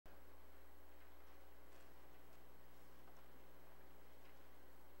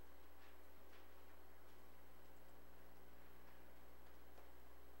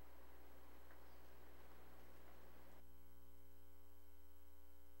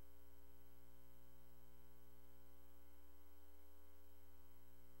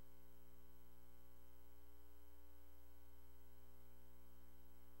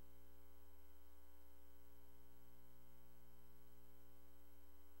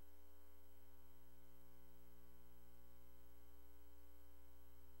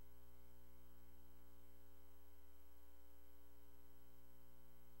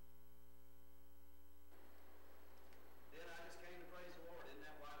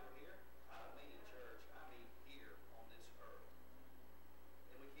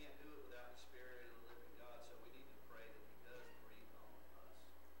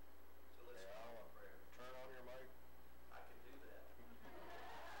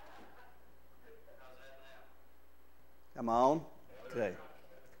Am I on? Okay.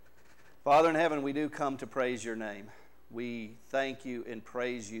 Father in heaven, we do come to praise your name. We thank you and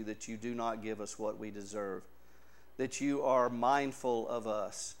praise you that you do not give us what we deserve, that you are mindful of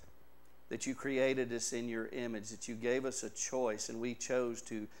us, that you created us in your image, that you gave us a choice and we chose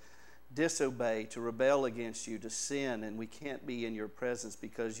to disobey, to rebel against you, to sin, and we can't be in your presence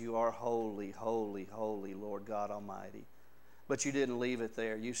because you are holy, holy, holy, Lord God Almighty. But you didn't leave it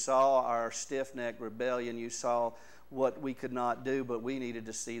there. You saw our stiff-necked rebellion. You saw what we could not do, but we needed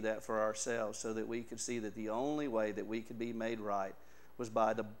to see that for ourselves so that we could see that the only way that we could be made right was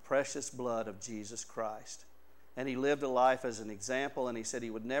by the precious blood of Jesus Christ. And he lived a life as an example, and he said he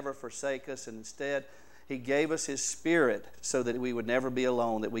would never forsake us, and instead he gave us his Spirit so that we would never be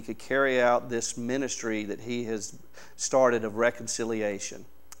alone, that we could carry out this ministry that he has started of reconciliation.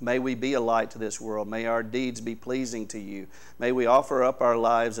 May we be a light to this world. May our deeds be pleasing to you. May we offer up our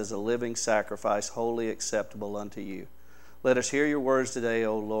lives as a living sacrifice, wholly acceptable unto you. Let us hear your words today,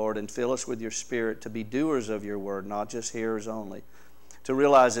 O Lord, and fill us with your Spirit to be doers of your word, not just hearers only. To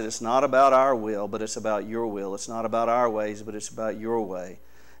realize that it's not about our will, but it's about your will. It's not about our ways, but it's about your way.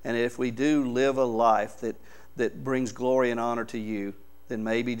 And if we do live a life that brings glory and honor to you, then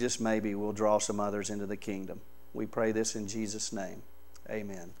maybe, just maybe, we'll draw some others into the kingdom. We pray this in Jesus' name.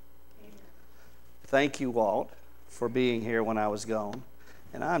 Amen. Amen. Thank you, Walt, for being here when I was gone.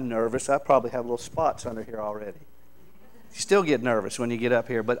 And I'm nervous. I probably have little spots under here already. You still get nervous when you get up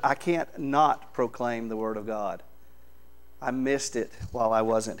here, but I can't not proclaim the Word of God. I missed it while I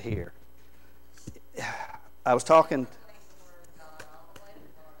wasn't here. I was talking...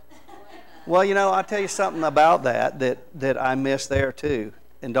 Well, you know, I'll tell you something about that I missed there too.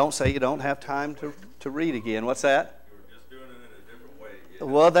 And don't say you don't have time to read again. What's that?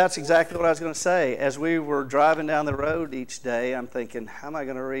 Well, that's exactly what I was going to say. As we were driving down the road each day, I'm thinking, how am I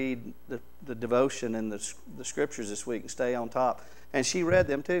going to read the devotion and the scriptures this week and stay on top? And she read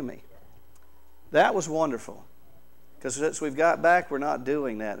them to me. That was wonderful. Because since we've got back, we're not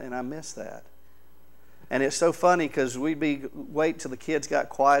doing that, and I miss that. And it's so funny because we'd wait till the kids got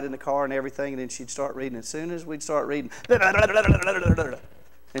quiet in the car and everything, and then she'd start reading. As soon as we'd start reading,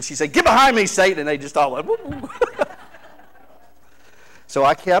 and she'd say, "Get behind me, Satan!" And they just all went, woo. So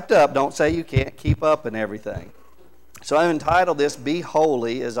I kept up. Don't say you can't keep up and everything. So I've entitled this, "Be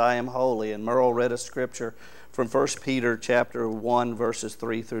Holy as I Am Holy." And Merle read a scripture from 1 Peter chapter 1, verses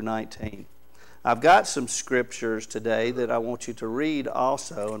 3 through 19. I've got some scriptures today that I want you to read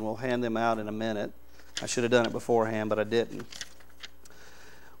also, and we'll hand them out in a minute. I should have done it beforehand, but I didn't.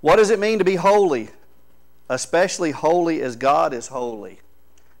 What does it mean to be holy? Especially holy as God is holy.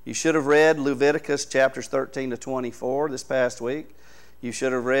 You should have read Leviticus chapters 13 to 24 this past week. You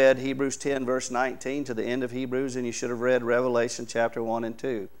should have read Hebrews 10, verse 19 to the end of Hebrews, and you should have read Revelation chapter 1 and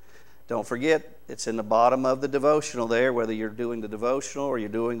 2. Don't forget, it's in the bottom of the devotional there, whether you're doing the devotional or you're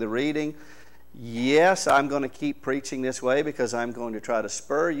doing the reading. Yes, I'm going to keep preaching this way because I'm going to try to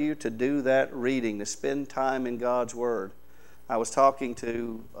spur you to do that reading, to spend time in God's Word. I was talking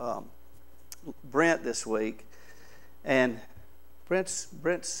to Brent this week, and Brent.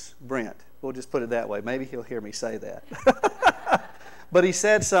 We'll just put it that way. Maybe he'll hear me say that. But he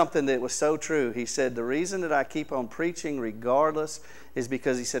said something that was so true. He said, the reason that I keep on preaching regardless is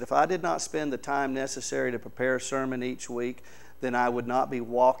because he said, if I did not spend the time necessary to prepare a sermon each week, then I would not be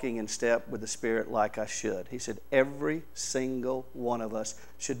walking in step with the Spirit like I should. He said, every single one of us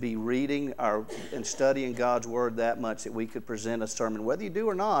should be reading and studying God's Word that much that we could present a sermon, whether you do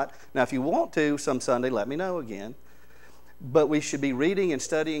or not. Now, if you want to some Sunday, let me know again. But we should be reading and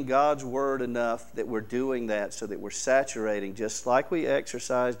studying God's Word enough that we're doing that so that we're saturating, just like we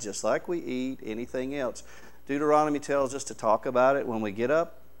exercise, just like we eat, anything else. Deuteronomy tells us to talk about it when we get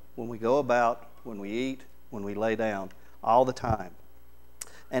up, when we go about, when we eat, when we lay down, all the time.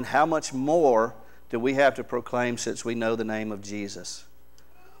 And how much more do we have to proclaim since we know the name of Jesus?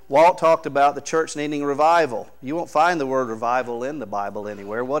 Walt talked about the church needing revival. You won't find the word revival in the Bible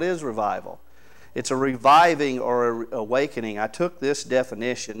anywhere. What is revival? It's a reviving or a awakening. I took this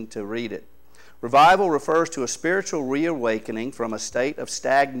definition to read it. Revival refers to a spiritual reawakening from a state of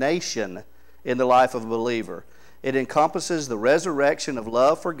stagnation in the life of a believer. It encompasses the resurrection of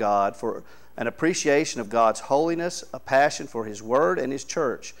love for God, for an appreciation of God's holiness, a passion for His Word and His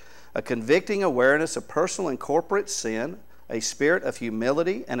church, a convicting awareness of personal and corporate sin, a spirit of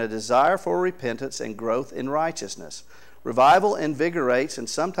humility, and a desire for repentance and growth in righteousness. Revival invigorates and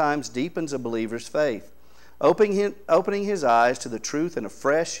sometimes deepens a believer's faith, opening his eyes to the truth in a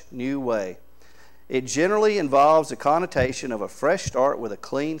fresh, new way. It generally involves the connotation of a fresh start with a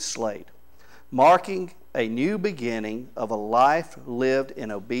clean slate, marking a new beginning of a life lived in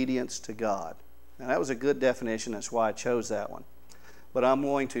obedience to God. And that was a good definition. That's why I chose that one. But I'm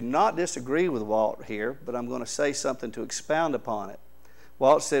going to not disagree with Walt here, but I'm going to say something to expound upon it.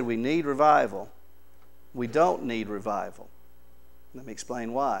 Walt said we need revival. We don't need revival. Let me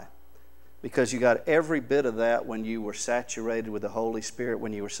explain why. Because you got every bit of that when you were saturated with the Holy Spirit,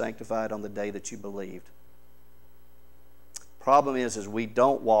 when you were sanctified on the day that you believed. Problem is we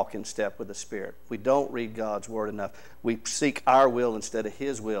don't walk in step with the Spirit. We don't read God's Word enough. We seek our will instead of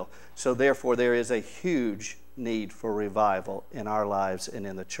His will. So therefore there is a huge need for revival in our lives and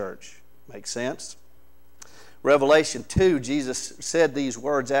in the church. Make sense? Revelation 2, Jesus said these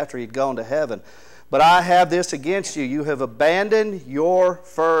words after He'd gone to heaven. But I have this against you. You have abandoned your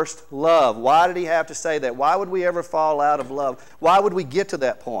first love. Why did He have to say that? Why would we ever fall out of love? Why would we get to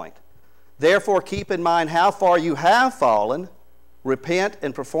that point? Therefore, keep in mind how far you have fallen. Repent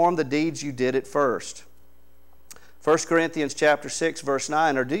and perform the deeds you did at first. 1 Corinthians chapter 6, verse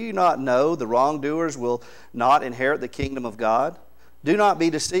 9, or do you not know the wrongdoers will not inherit the kingdom of God? Do not be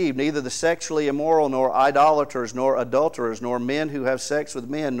deceived, neither the sexually immoral, nor idolaters, nor adulterers, nor men who have sex with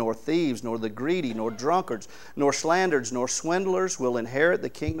men, nor thieves, nor the greedy, nor drunkards, nor slanderers, nor swindlers will inherit the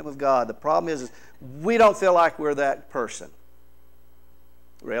kingdom of God. The problem is we don't feel like we're that person.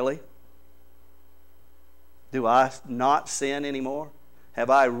 Really? Do I not sin anymore? Have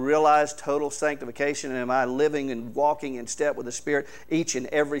I realized total sanctification, and am I living and walking in step with the Spirit each and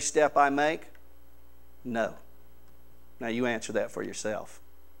every step I make? No. Now you answer that for yourself.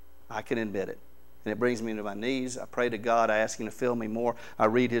 I can admit it. And it brings me to my knees. I pray to God. I ask Him to fill me more. I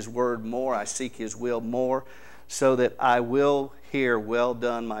read His Word more. I seek His will more, so that I will hear, well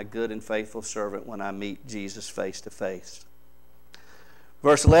done, my good and faithful servant, when I meet Jesus face to face.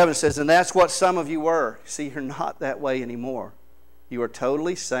 Verse 11 says, and that's what some of you were. See, you're not that way anymore. You are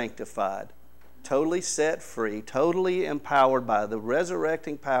totally sanctified, totally set free, totally empowered by the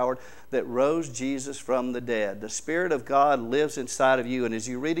resurrecting power that rose Jesus from the dead. The Spirit of God lives inside of you. And as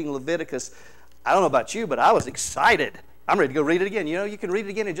you're reading Leviticus, I don't know about you, but I was excited. I'm ready to go read it again. You know, you can read it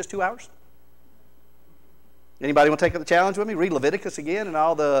again in just 2 hours. Anybody want to take up the challenge with me? Read Leviticus again and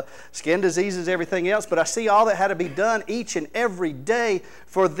all the skin diseases, everything else. But I see all that had to be done each and every day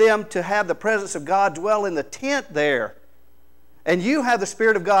for them to have the presence of God dwell in the tent there. And you have the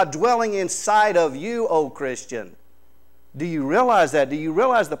Spirit of God dwelling inside of you, O Christian. Do you realize that? Do you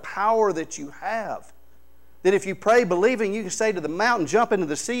realize the power that you have? That if you pray believing, you can say to the mountain, jump into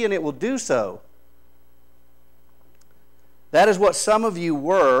the sea, and it will do so. That is what some of you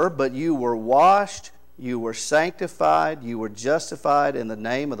were, but you were washed, you were sanctified, you were justified in the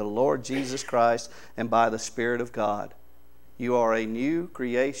name of the Lord Jesus Christ and by the Spirit of God. You are a new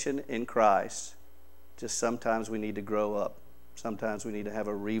creation in Christ. Just sometimes we need to grow up. Sometimes we need to have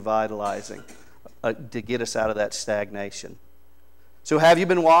a revitalizing to get us out of that stagnation. So have you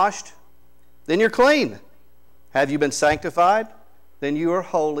been washed? Then you're clean. Have you been sanctified? Then you are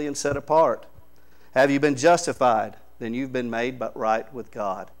holy and set apart. Have you been justified? Then you've been made but right with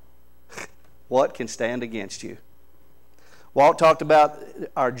God. What can stand against you? Walt talked about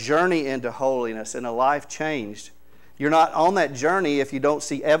our journey into holiness and a life changed. You're not on that journey if you don't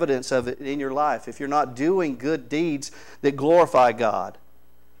see evidence of it in your life, if you're not doing good deeds that glorify God.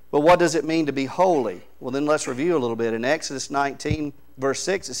 But what does it mean to be holy? Well, then let's review a little bit. In Exodus 19, verse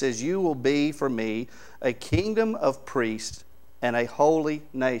 6, it says, you will be for me a kingdom of priests and a holy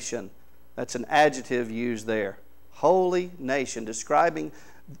nation. That's an adjective used there. Holy nation, describing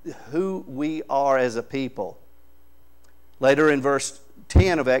who we are as a people. Later in verse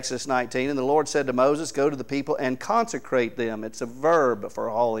 10 of Exodus 19, and the Lord said to Moses, go to the people and consecrate them. It's a verb for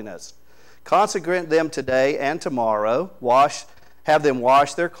holiness. Consecrate them today and tomorrow. Have them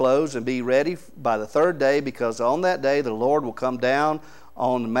wash their clothes and be ready by the third day, because on that day the Lord will come down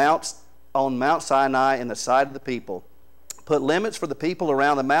on Mount Sinai in the sight of the people. Put limits for the people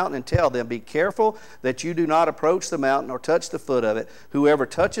around the mountain and tell them, be careful that you do not approach the mountain or touch the foot of it. Whoever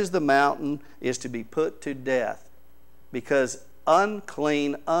touches the mountain is to be put to death, because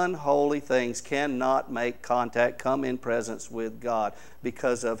unclean, unholy things cannot make contact, come in presence with God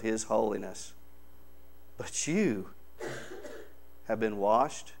because of His holiness. But you have been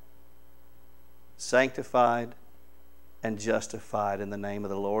washed, sanctified, and justified in the name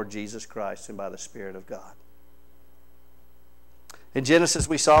of the Lord Jesus Christ and by the Spirit of God. In Genesis,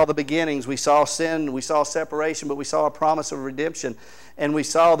 we saw the beginnings. We saw sin, we saw separation, but we saw a promise of redemption. And we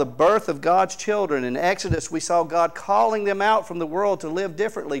saw the birth of God's children. In Exodus, we saw God calling them out from the world to live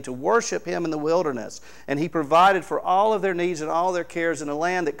differently, to worship Him in the wilderness. And He provided for all of their needs and all their cares in a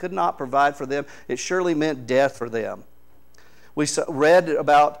land that could not provide for them. It surely meant death for them. We read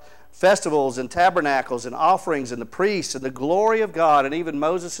about festivals and tabernacles and offerings and the priests and the glory of God. And even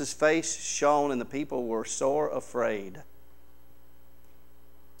Moses' face shone and the people were sore afraid.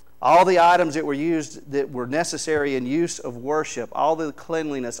 All the items that were used, that were necessary in use of worship, all the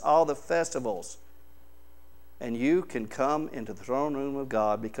cleanliness, all the festivals. And you can come into the throne room of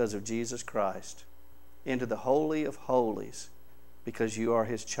God because of Jesus Christ, into the Holy of Holies because you are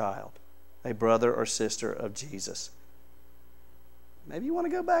His child, a brother or sister of Jesus. Maybe you want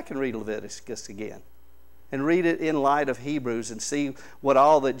to go back and read Leviticus again and read it in light of Hebrews and see what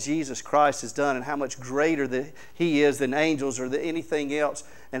all that Jesus Christ has done and how much greater that He is than angels or than anything else,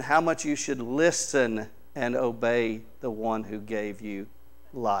 and how much you should listen and obey the one who gave you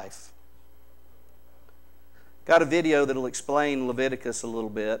life. Got a video that will explain Leviticus a little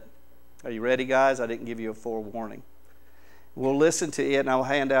bit. Are you ready, guys? I didn't give you a forewarning. We'll listen to it, and I'll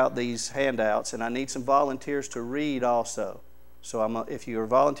hand out these handouts, and I need some volunteers to read also. So if you are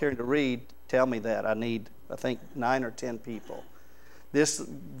volunteering to read, tell me that. I need, I think, 9 or 10 people. This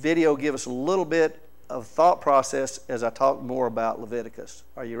video will give us a little bit of thought process as I talk more about Leviticus.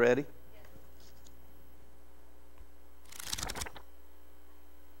 Are you ready?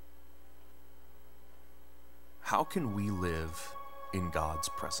 How can we live in God's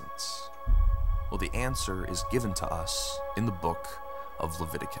presence? Well, the answer is given to us in the book of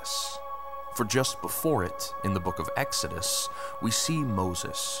Leviticus. For just before it, in the book of Exodus, we see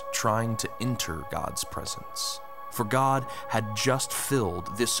Moses trying to enter God's presence. For God had just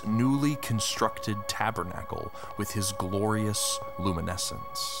filled this newly constructed tabernacle with His glorious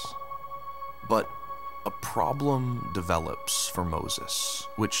luminescence. But a problem develops for Moses,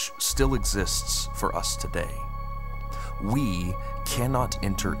 which still exists for us today. We cannot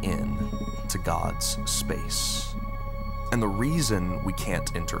enter in to God's space. And the reason we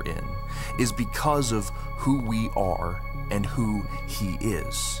can't enter in is because of who we are and who He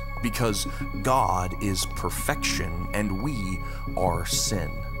is. Because God is perfection and we are sin.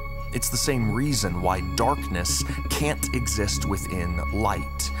 It's the same reason why darkness can't exist within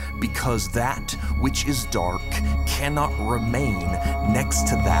light, because that which is dark cannot remain next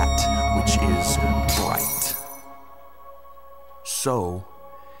to that which is bright. So,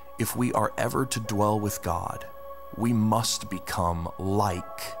 if we are ever to dwell with God, we must become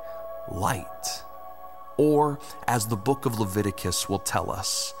like light. Or, as the book of Leviticus will tell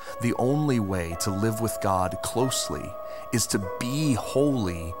us, the only way to live with God closely is to be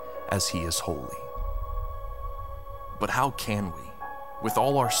holy as He is holy. But how can we? With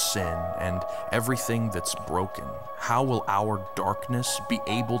all our sin and everything that's broken, how will our darkness be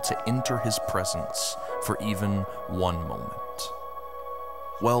able to enter His presence for even one moment?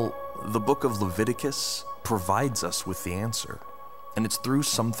 Well, the book of Leviticus provides us with the answer, and it's through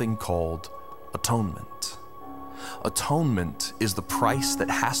something called atonement. Atonement is the price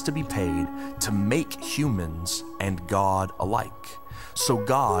that has to be paid to make humans and God alike. So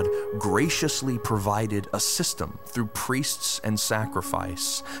God graciously provided a system through priests and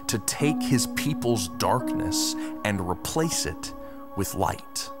sacrifice to take His people's darkness and replace it with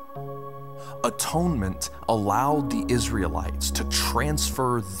light. Atonement allowed the Israelites to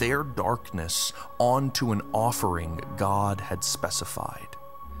transfer their darkness onto an offering God had specified.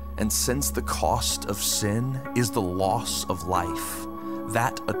 And since the cost of sin is the loss of life,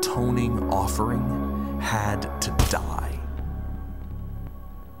 that atoning offering had to die.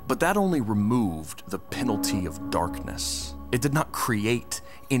 But that only removed the penalty of darkness. It did not create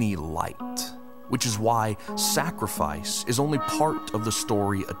any light, which is why sacrifice is only part of the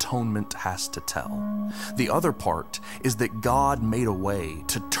story atonement has to tell. The other part is that God made a way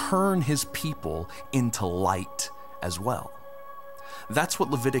to turn His people into light as well. That's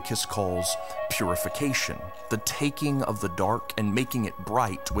what Leviticus calls purification, the taking of the dark and making it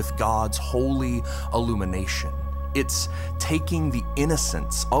bright with God's holy illumination. It's taking the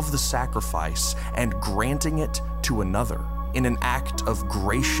innocence of the sacrifice and granting it to another in an act of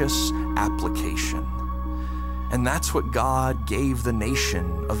gracious application. And that's what God gave the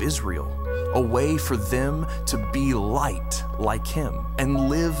nation of Israel, a way for them to be light like Him and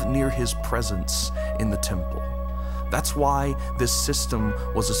live near His presence in the temple. That's why this system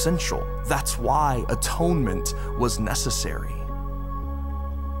was essential. That's why atonement was necessary.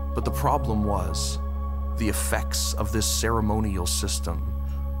 But the problem was, the effects of this ceremonial system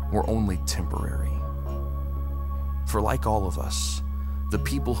were only temporary. For like all of us, the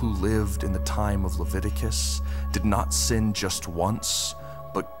people who lived in the time of Leviticus did not sin just once,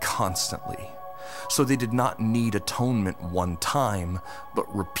 but constantly. So they did not need atonement one time, but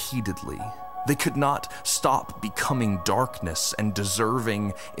repeatedly. They could not stop becoming darkness and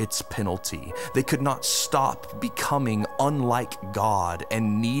deserving its penalty. They could not stop becoming unlike God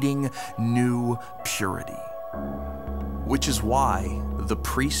and needing new purity. Which is why the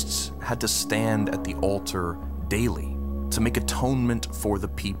priests had to stand at the altar daily to make atonement for the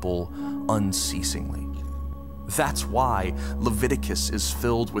people unceasingly. That's why Leviticus is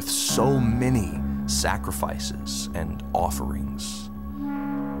filled with so many sacrifices and offerings.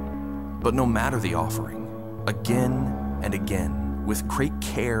 But no matter the offering, again and again, with great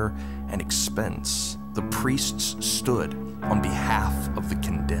care and expense, the priests stood on behalf of the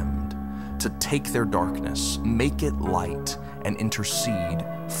condemned to take their darkness, make it light, and intercede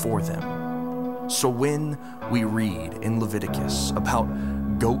for them. So when we read in Leviticus about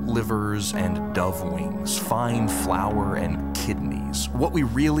goat livers and dove wings, fine flour and kidneys, what we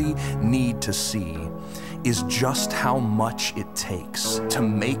really need to see is just how much it takes to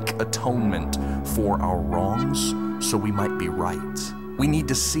make atonement for our wrongs so we might be right. We need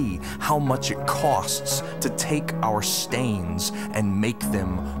to see how much it costs to take our stains and make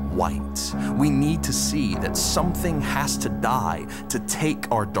them white. We need to see that something has to die to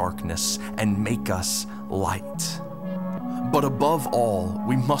take our darkness and make us light. But above all,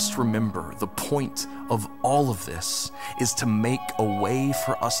 we must remember the point of all of this is to make a way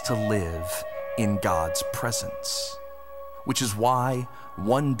for us to live in God's presence. Which is why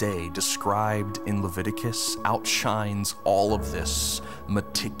one day described in Leviticus outshines all of this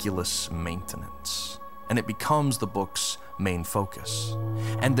meticulous maintenance, and it becomes the book's main focus.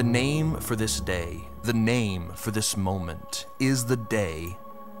 And the name for this day, the name for this moment, is the Day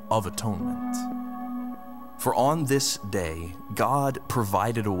of Atonement. For on this day, God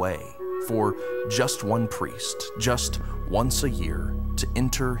provided a way for just one priest, just once a year, to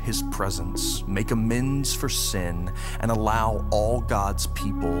enter his presence, make amends for sin, and allow all God's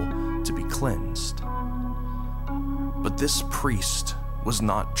people to be cleansed. But this priest was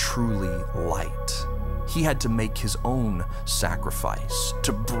not truly light. He had to make his own sacrifice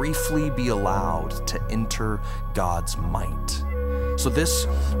to briefly be allowed to enter God's might. So this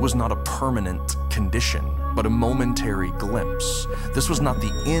was not a permanent condition, but a momentary glimpse. This was not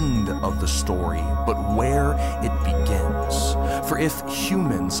the end of the story, but where it begins. For if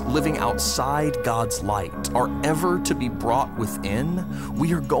humans living outside God's light are ever to be brought within,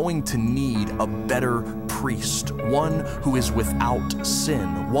 we are going to need a better priest, one who is without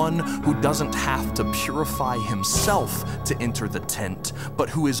sin, one who doesn't have to purify himself to enter the tent, but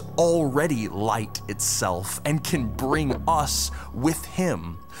who is already light itself and can bring us with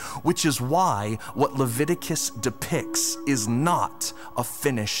him. Which is why what Leviticus depicts is not a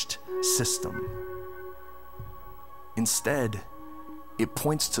finished system. Instead, it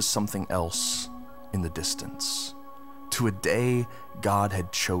points to something else in the distance, to a day God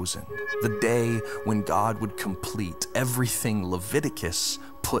had chosen, the day when God would complete everything Leviticus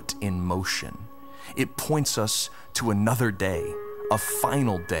put in motion. It points us to another day, a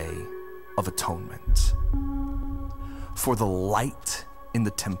final day of atonement. For the light in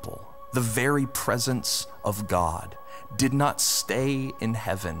the temple, the very presence of God, did not stay in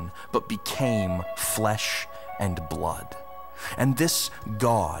heaven, but became flesh and blood. And this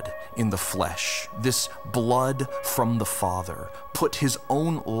God in the flesh, this blood from the Father, put his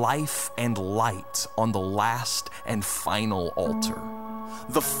own life and light on the last and final altar.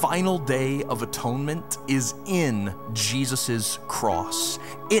 The final day of atonement is in Jesus' cross.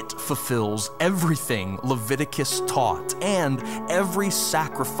 It fulfills everything Leviticus taught and every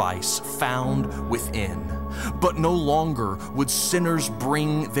sacrifice found within. But no longer would sinners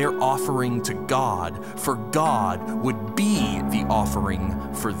bring their offering to God, for God would be the offering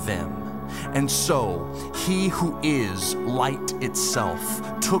for them. And so, he who is light itself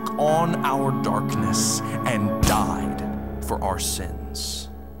took on our darkness and died for our sins.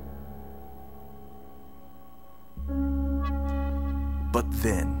 But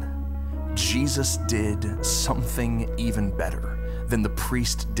then, Jesus did something even better than the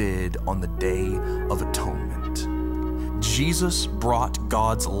priest did on the Day of Atonement. Jesus brought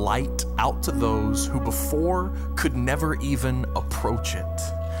God's light out to those who before could never even approach it.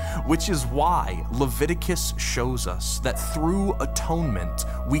 Which is why Leviticus shows us that through atonement,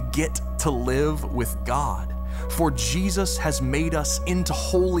 we get to live with God. For Jesus has made us into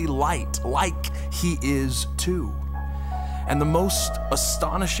holy light, like he is too. And the most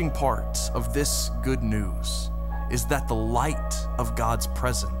astonishing part of this good news is that the light of God's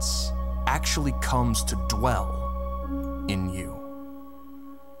presence actually comes to dwell in you.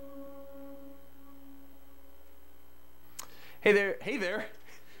 Hey there, hey there.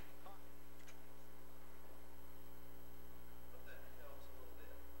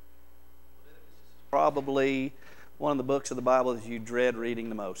 probably one of the books of the Bible that you dread reading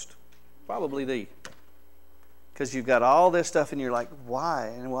the most. Probably the. Because you've got all this stuff and you're like, why?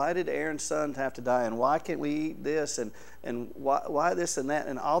 And why did Aaron's sons have to die? And why can't we eat this? And why this and that?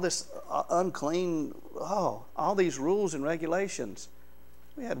 And all this unclean, all these rules and regulations.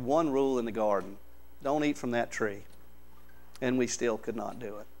 We had one rule in the garden. Don't eat from that tree. And we still could not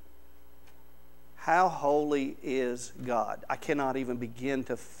do it. How holy is God? I cannot even begin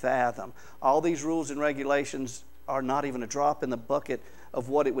to fathom. All these rules and regulations are not even a drop in the bucket of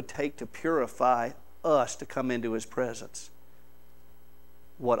what it would take to purify us to come into His presence.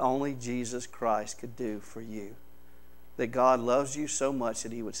 What only Jesus Christ could do for you. That God loves you so much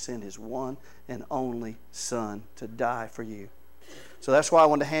that He would send His one and only Son to die for you. So that's why I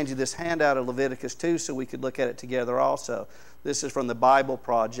wanted to hand you this handout of Leviticus 2 so we could look at it together also. This is from the Bible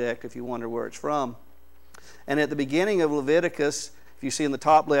Project, if you wonder where it's from. And at the beginning of Leviticus, if you see in the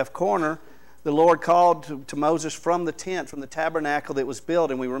top left corner, the Lord called to Moses from the tent, from the tabernacle that was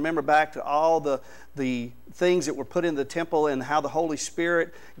built. And we remember back to all the things that were put in the temple and how the Holy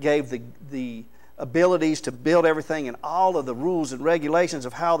Spirit gave the abilities to build everything and all of the rules and regulations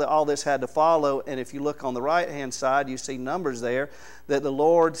of how all this had to follow. And if you look on the right-hand side, you see numbers there that the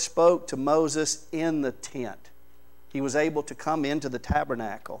Lord spoke to Moses in the tent. He was able to come into the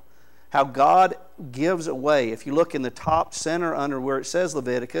tabernacle. How God gives away. If you look in the top center under where it says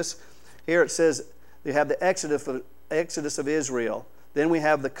Leviticus, here it says you have the Exodus of Israel. Then we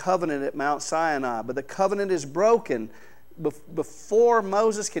have the covenant at Mount Sinai. But the covenant is broken. Before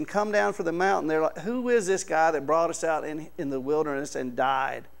Moses can come down from the mountain, they're like, who is this guy that brought us out in the wilderness and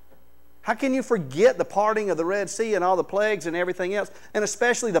died? How can you forget the parting of the Red Sea and all the plagues and everything else? And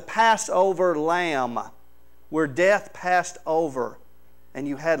especially the Passover lamb, where death passed over and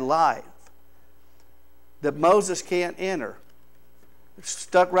you had life. That Moses can't enter.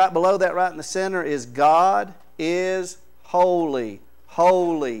 Stuck right below that, right in the center, is God is holy.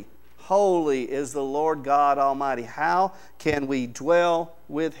 Holy, holy is the Lord God Almighty. How can we dwell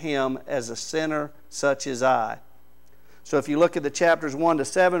with Him as a sinner such as I? So if you look at the chapters 1 to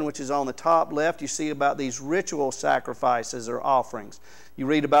 7, which is on the top left, you see about these ritual sacrifices or offerings. You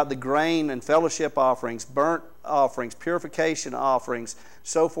read about the grain and fellowship offerings, burnt offerings, purification offerings,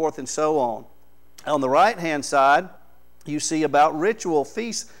 so forth and so on. On the right-hand side, you see about ritual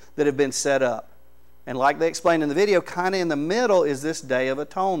feasts that have been set up. And like they explained in the video, kind of in the middle is this Day of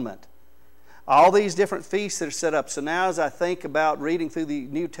Atonement. All these different feasts that are set up. So now as I think about reading through the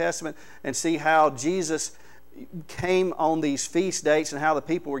New Testament and see how Jesus came on these feast dates and how the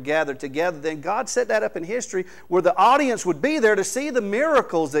people were gathered together, then God set that up in history where the audience would be there to see the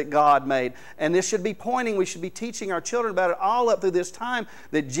miracles that God made. And this should be pointing, we should be teaching our children about it all up through this time,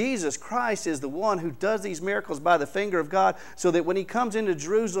 that Jesus Christ is the one who does these miracles by the finger of God, so that when He comes into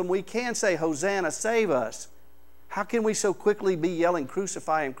Jerusalem, we can say, Hosanna, save us. How can we so quickly be yelling,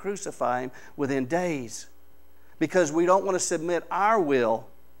 crucify Him within days? Because we don't want to submit our will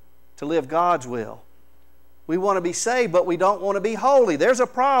to live God's will. We want to be saved, but we don't want to be holy. There's a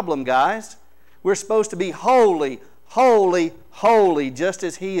problem, guys. We're supposed to be holy, holy, holy, just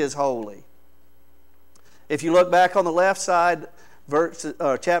as He is holy. If you look back on the left side,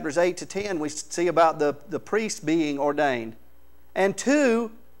 chapters 8 to 10, we see about the priest being ordained. And 2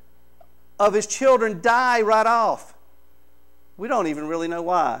 of his children die right off. We don't even really know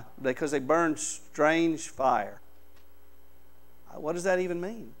why. Because they burned strange fire. What does that even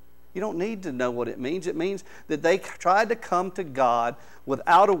mean? You don't need to know what it means. It means that they tried to come to God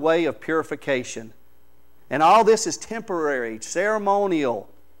without a way of purification. And all this is temporary, ceremonial.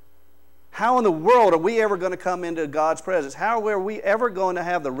 How in the world are we ever going to come into God's presence? How are we ever going to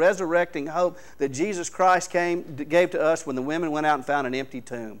have the resurrecting hope that Jesus Christ gave to us when the women went out and found an empty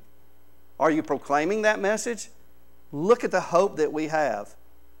tomb? Are you proclaiming that message? Look at the hope that we have.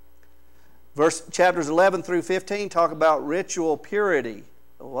 Chapters 11 through 15 talk about ritual purity.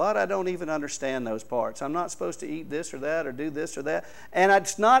 What? I don't even understand those parts. I'm not supposed to eat this or that or do this or that. And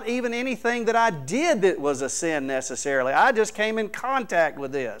it's not even anything that I did that was a sin necessarily. I just came in contact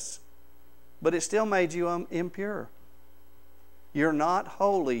with this. But it still made you impure. You're not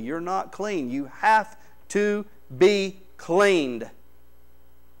holy. You're not clean. You have to be cleaned.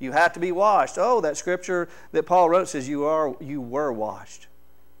 You have to be washed. Oh, that scripture that Paul wrote says you were washed.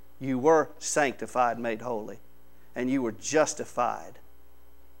 You were sanctified, made holy. And you were justified.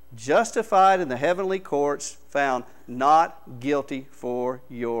 Justified in the heavenly courts, found not guilty for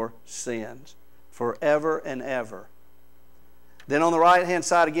your sins, forever and ever. Then on the right-hand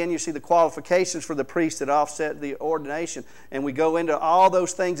side again, you see the qualifications for the priest that offset the ordination. And we go into all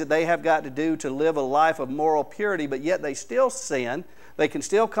those things that they have got to do to live a life of moral purity, but yet they still sin. They can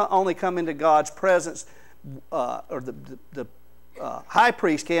still only come into God's presence, or the high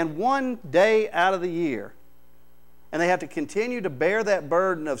priest can, one day out of the year. And they have to continue to bear that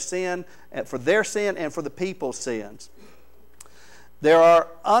burden of sin for their sin and for the people's sins. There are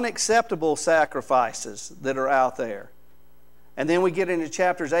unacceptable sacrifices that are out there. And then we get into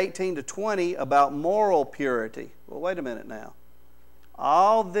chapters 18 to 20 about moral purity. Well, wait a minute now.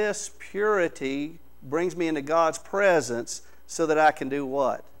 All this purity brings me into God's presence so that I can do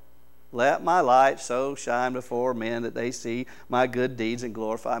what? Let my light so shine before men that they see my good deeds and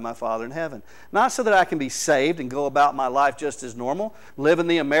glorify my Father in heaven. Not so that I can be saved and go about my life just as normal, living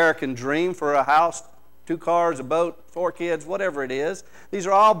the American dream for a house, 2 cars, a boat, 4 kids, whatever it is. These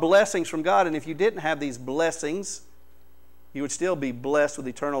are all blessings from God, and if you didn't have these blessings, you would still be blessed with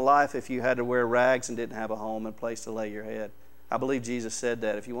eternal life if you had to wear rags and didn't have a home and a place to lay your head. I believe Jesus said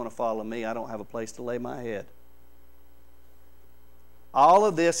that. If you want to follow me, I don't have a place to lay my head. All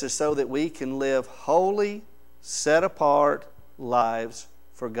of this is so that we can live holy, set-apart lives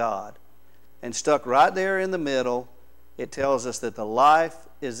for God. And stuck right there in the middle, it tells us that the life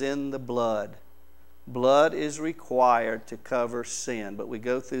is in the blood. Blood is required to cover sin. But we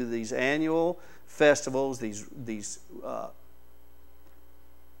go through these annual festivals, these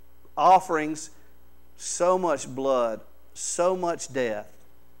offerings, so much blood, so much death,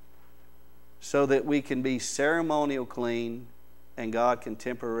 so that we can be ceremonial clean and God can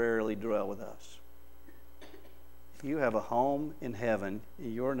temporarily dwell with us. If you have a home in heaven,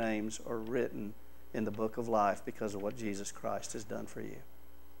 your names are written in the book of life because of what Jesus Christ has done for you.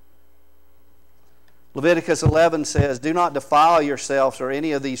 Leviticus 11 says, "Do not defile yourselves or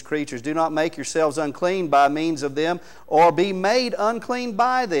any of these creatures. Do not make yourselves unclean by means of them or be made unclean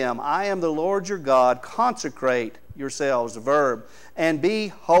by them. I am the Lord your God. Consecrate yourselves," a verb, "and be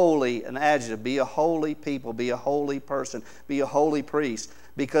holy," an adjective. Be a holy people. Be a holy person. Be a holy priest,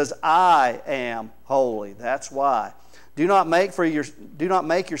 because I am holy. That's why. Do not make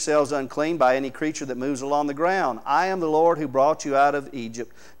yourselves unclean by any creature that moves along the ground. I am the Lord who brought you out of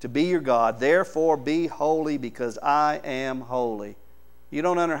Egypt to be your God. Therefore be holy, because I am holy. You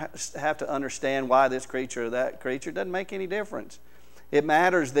don't have to understand why this creature or that creature. It doesn't make any difference. It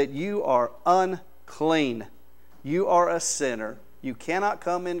matters that you are unclean. You are a sinner. You cannot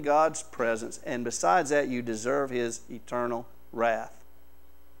come in God's presence, and besides that, you deserve His eternal wrath.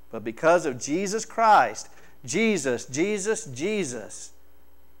 But because of Jesus Christ, Jesus,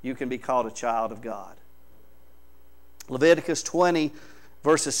 you can be called a child of God. Leviticus 20,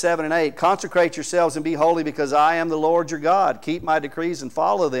 verses 7 and 8, "Consecrate yourselves and be holy, because I am the Lord your God. Keep my decrees and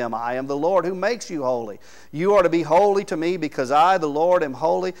follow them. I am the Lord who makes you holy. You are to be holy to me, because I, the Lord, am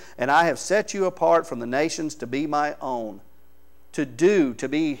holy, and I have set you apart from the nations to be my own." To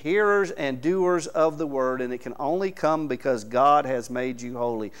be hearers and doers of the word, and it can only come because God has made you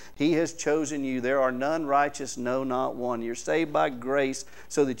holy. He has chosen you. There are none righteous, no, not one. You're saved by grace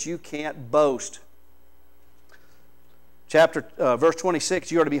so that you can't boast. Verse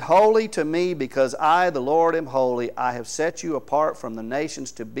 26, "You are to be holy to me, because I, the Lord, am holy. I have set you apart from the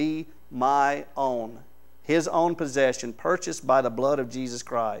nations to be my own." His own possession, purchased by the blood of Jesus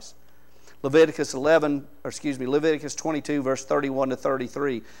Christ. Leviticus 22, verse 31 to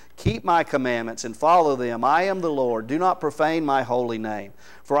 33. "Keep my commandments and follow them. I am the Lord. Do not profane my holy name.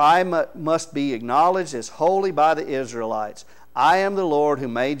 For I must be acknowledged as holy by the Israelites. I am the Lord who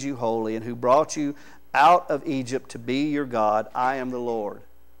made you holy and who brought you out of Egypt to be your God. I am the Lord."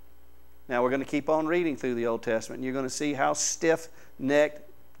 Now we're going to keep on reading through the Old Testament, and you're going to see how stiff-necked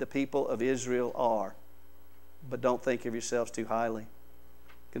the people of Israel are. But don't think of yourselves too highly.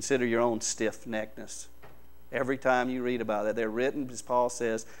 Consider your own stiff-neckedness. Every time you read about it, they're written, as Paul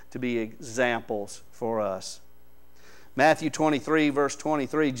says, to be examples for us. Matthew 23, verse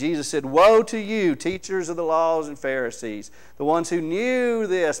 23, Jesus said, "Woe to you, teachers of the laws and Pharisees, the ones who knew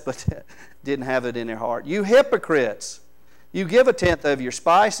this but didn't have it in their heart. You hypocrites! You give 1/10 of your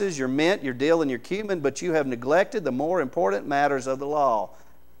spices, your mint, your dill, and your cumin, but you have neglected the more important matters of the law."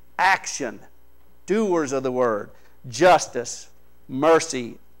 Action, doers of the word, justice,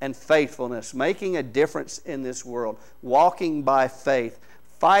 mercy, and faithfulness, making a difference in this world, walking by faith,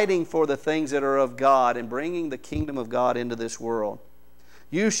 fighting for the things that are of God, and bringing the kingdom of God into this world.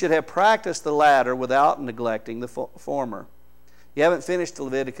 You should have practiced the latter without neglecting the former. You haven't finished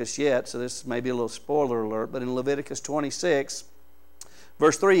Leviticus yet, so this may be a little spoiler alert, but in Leviticus 26,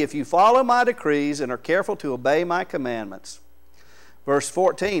 verse 3, "If you follow my decrees and are careful to obey my commandments, Verse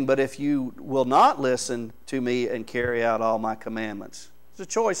 14, but if you will not listen to me and carry out all my commandments. There's a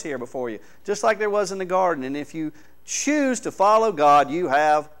choice here before you, just like there was in the garden. And if you choose to follow God, you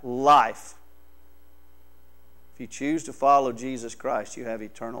have life. If you choose to follow Jesus Christ, you have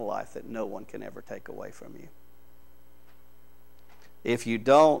eternal life that no one can ever take away from you. If you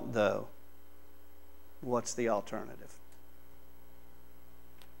don't, though, what's the alternative?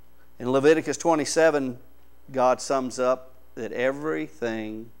 In Leviticus 27, God sums up that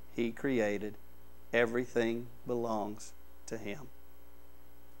everything He created, everything belongs to Him.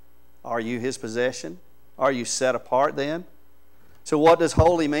 Are you His possession? Are you set apart then? So what does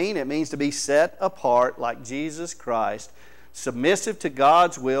holy mean? It means to be set apart like Jesus Christ, submissive to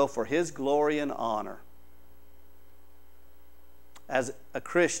God's will for His glory and honor. As a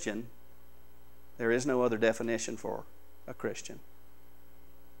Christian, there is no other definition for a Christian.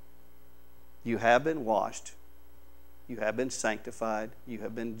 You have been washed. You have been sanctified. You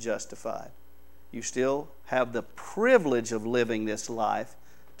have been justified. You still have the privilege of living this life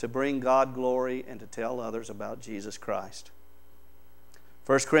to bring God glory and to tell others about Jesus Christ.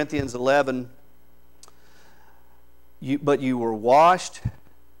 1 Corinthians 11, but you were washed,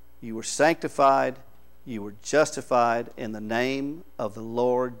 you were sanctified, you were justified in the name of the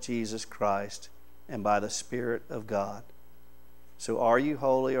Lord Jesus Christ and by the Spirit of God. So are you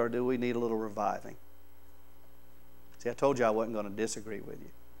holy, or do we need a little reviving? See, I told you I wasn't going to disagree with you.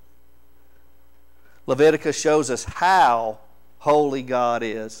 Leviticus shows us how holy God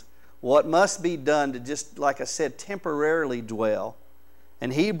is, what must be done to just, like I said, temporarily dwell.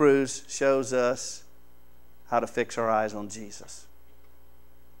 And Hebrews shows us how to fix our eyes on Jesus.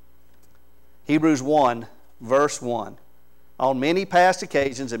 Hebrews 1, verse 1. On many past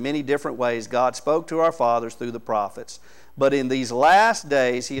occasions, in many different ways, God spoke to our fathers through the prophets. But in these last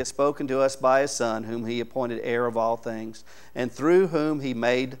days, He has spoken to us by His Son, whom He appointed heir of all things, and through whom He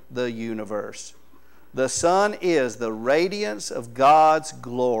made the universe. The Son is the radiance of God's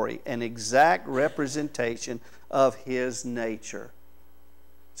glory, an exact representation of His nature.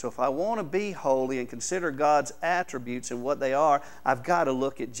 So if I want to be holy and consider God's attributes and what they are, I've got to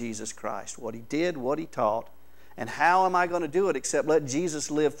look at Jesus Christ, what He did, what He taught. And how am I going to do it except let Jesus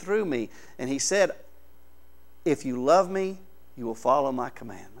live through me? And He said, if you love me, you will follow my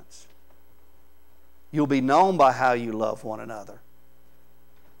commandments. You'll be known by how you love one another.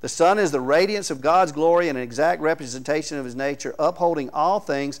 The Son is the radiance of God's glory and an exact representation of His nature, upholding all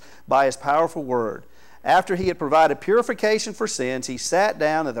things by His powerful word. After He had provided purification for sins, He sat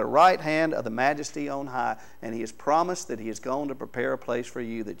down at the right hand of the Majesty on high, and He has promised that He is going to prepare a place for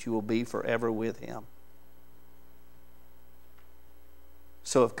you, that you will be forever with Him.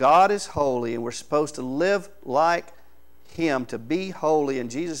 So if God is holy and we're supposed to live like Him, to be holy,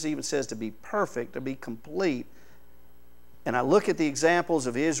 and Jesus even says to be perfect, to be complete, and I look at the examples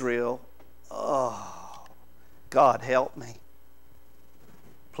of Israel, oh, God help me.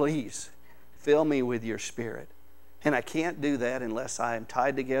 Please, fill me with your Spirit. And I can't do that unless I am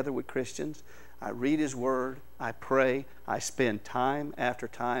tied together with Christians. I read His Word, I pray, I spend time after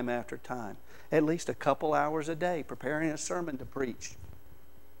time after time, at least a couple hours a day preparing a sermon to preach.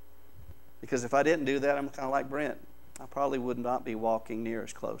 Because if I didn't do that, I'm kind of like Brent. I probably would not be walking near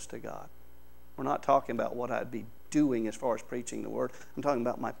as close to God. We're not talking about what I'd be doing as far as preaching the Word. I'm talking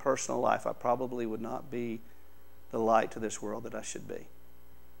about my personal life. I probably would not be the light to this world that I should be.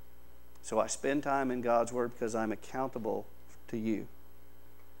 So I spend time in God's Word because I'm accountable to you.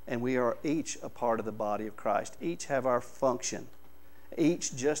 And we are each a part of the body of Christ. Each have our function.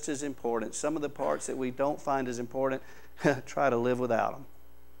 Each just as important. Some of the parts that we don't find as important, try to live without them.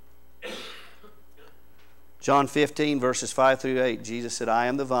 John 15, verses 5 through 8, Jesus said, I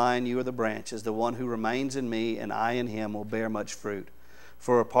am the vine, you are the branches. The one who remains in me and I in him will bear much fruit.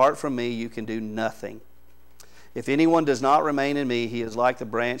 For apart from me you can do nothing. If anyone does not remain in me, he is like the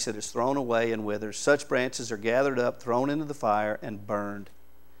branch that is thrown away and withers. Such branches are gathered up, thrown into the fire, and burned.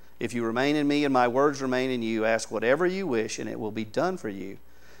 If you remain in me and my words remain in you, ask whatever you wish, and it will be done for you.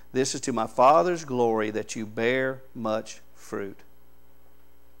 This is to my Father's glory, that you bear much fruit,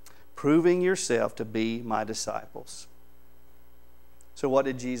 proving yourself to be my disciples. So what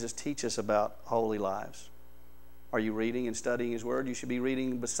did Jesus teach us about holy lives? Are you reading and studying His Word? You should be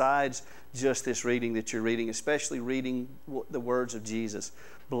reading besides just this reading that you're reading, especially reading the words of Jesus.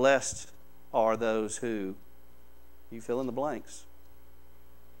 Blessed are those who, you fill in the blanks.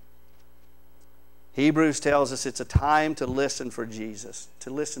 Hebrews tells us it's a time to listen for Jesus, to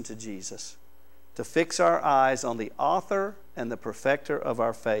listen to Jesus, to fix our eyes on the author and the perfecter of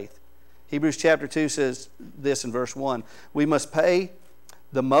our faith. Hebrews chapter 2 says this in verse 1, we must pay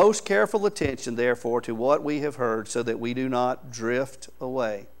the most careful attention, therefore, to what we have heard, so that we do not drift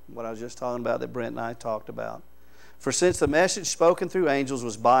away. What I was just talking about that Brent and I talked about. For since the message spoken through angels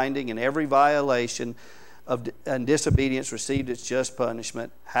was binding, and every violation and disobedience received its just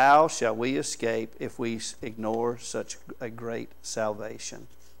punishment, how shall we escape if we ignore such a great salvation?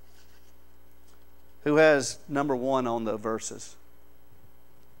 Who has number 1 on the verses?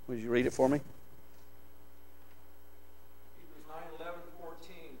 Would you read it for me? Hebrews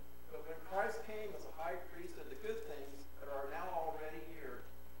 9:11-14. But when Christ came as a high priest of the good things that are now already here,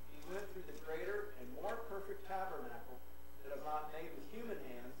 he went through the greater and more perfect tabernacle that is not made with human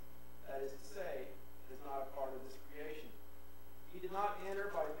hands, that is to say, is not a part of this creation. He did not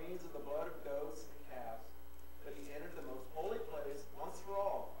enter by means of the blood of goats and calves, but he entered the most holy place once for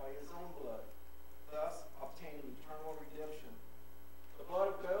all by his own blood, thus obtaining eternal redemption. The blood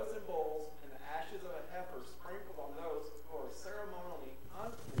of goats and bulls and the ashes of a heifer sprinkled on those who are ceremonially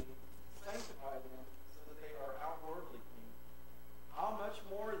unclean sanctify them so that they are outwardly clean. How much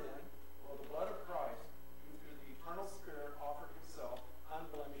more then will the blood of Christ, who through the eternal Spirit offered himself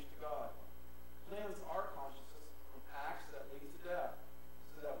unblemished to God, cleanse our consciences from acts that lead to death,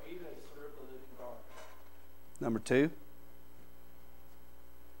 so that we may serve the living God? Number 2.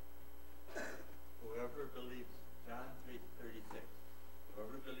 Whoever believes, John 3:36,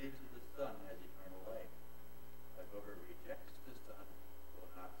 whoever believes in the Son has eternal life, but whoever rejects the Son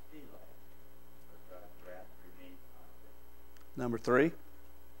will not see life, but God's wrath remains on them. Number 3.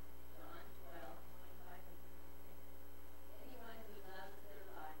 John 12:25-26. Anyone who loves their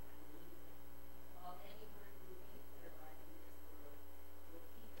life will lose it, while anyone who hates their life in this world will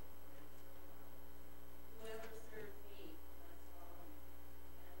keep it for eternal life. Whoever serves me must follow me,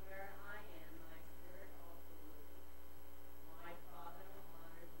 and where I am, my Spirit also will be. My Father will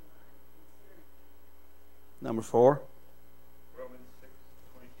honor the one who serves me. Number 4. Romans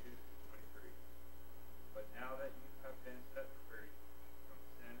 6:22-23. But now that you have been set free from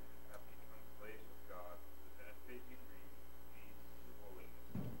sin and have become slaves of God, the benefit you reap leads to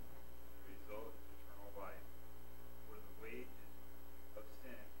holiness. The result is eternal life. For the wages of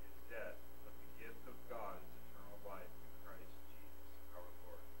sin is death, but the gift of God is eternal life in Christ Jesus our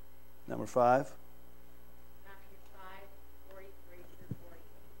Lord. Number 5. Matthew 5:43-48.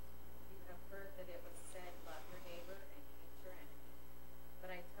 You have heard that it was said, love your neighbor and hate your enemy. But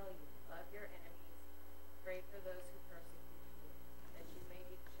I tell you, love your enemies, pray for those who persecute you, that you may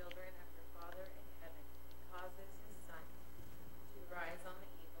be children of your Father in heaven, who causes his sun to rise on the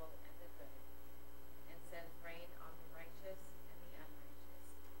evil and the good, and sends rain on the righteous and the unrighteous.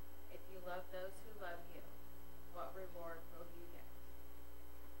 If you love those who love you, what reward will you get?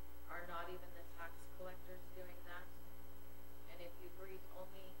 Are not even the tax collectors doing that? And if you greet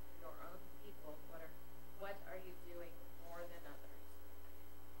only your own people, what are you doing more than others?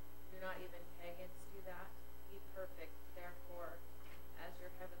 Do not even pagans do that? Be perfect, therefore, as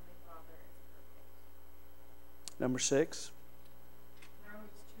your heavenly Father is perfect. Number 6.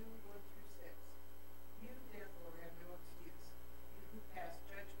 Romans 2:1-6. You therefore have no excuse, you who pass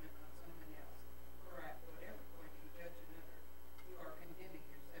judgment on someone else, or at whatever point you judge another, you are condemning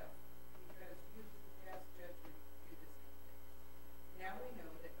yourself, because you who pass judgment do the same thing. Now we know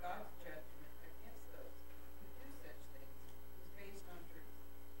that God's judgment against those who do such things is based on truth.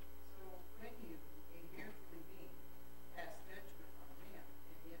 So when you, a mere human being, pass judgment on man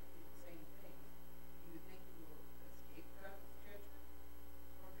and yet do the same thing, do you think you will escape God's judgment?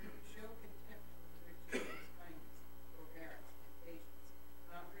 Or do you show contempt for the riches of his kindness, forbearance, and patience,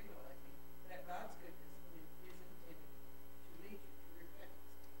 not realizing that God's goodness is intended to lead you to repentance?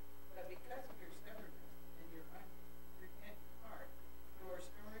 But because of your stubbornness and your unrepentant heart, you are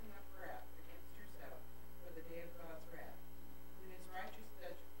storing up wrath against yourself for the day of God's wrath, when his righteous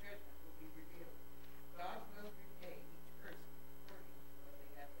judgment will be revealed. God will repay each person according to what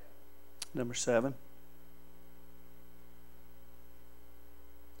they have done. Number 7.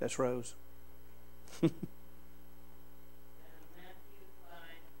 That's Rose. Matthew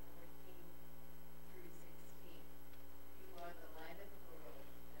 5:14-16. You are the light of the world.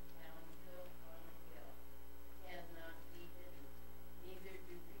 A town built on a hill cannot be hidden. Neither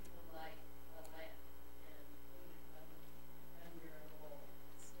do people light a lamp and put it under a bowl.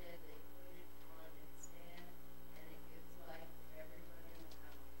 Instead, they put it on its stand, and it gives light to everyone in the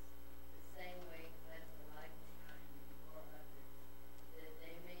house. The same way, let the light shine before others, that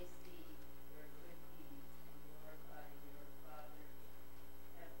they may see your good deeds and glorify your Father in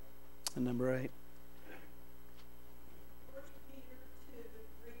heaven. And number 8. 1 Peter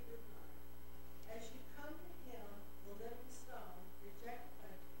 2:3-9. As you come to him, the living stone, rejected by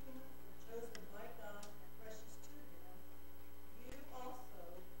humans but chosen by God and precious to him, you also,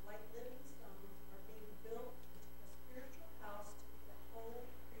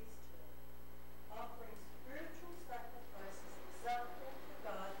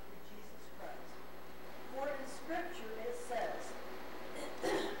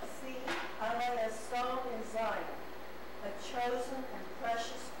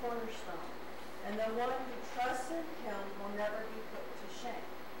 the one who trusts in him will never be put to shame.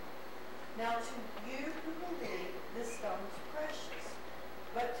 Now to you who believe, this stone is precious.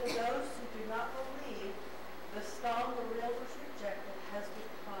 But to those who do not believe, the stone the builders rejected has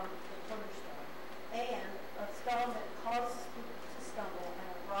become the cornerstone, and a stone that causes people to stumble, and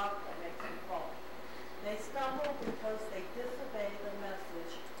a rock that makes them fall. They stumble because they disobey the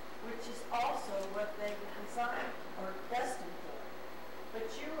message, which is also what they designed or destined for. But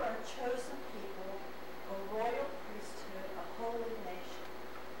you are a chosen people, a royal priesthood, a holy nation,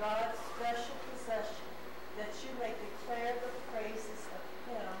 God's special possession, that you may declare the praises of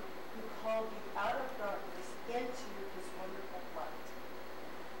him who called you out of darkness into his wonderful light.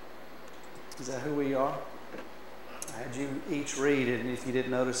 Is that who we are? I had you each read it, and if you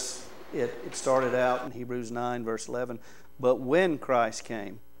didn't notice, it started out in Hebrews 9, verse 11. But when Christ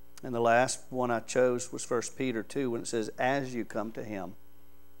came, and the last one I chose was 1 Peter 2, when it says, as you come to him.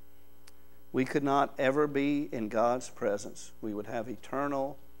 We could not ever be in God's presence. We would have the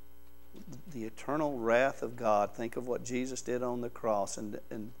eternal wrath of God. Think of what Jesus did on the cross, and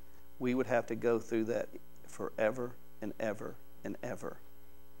we would have to go through that forever and ever and ever.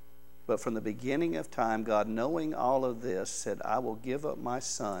 But from the beginning of time, God, knowing all of this, said, I will give up my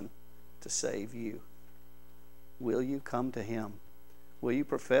son to save you. Will you come to him? Will you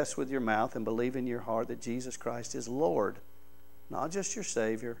profess with your mouth and believe in your heart that Jesus Christ is Lord? Not just your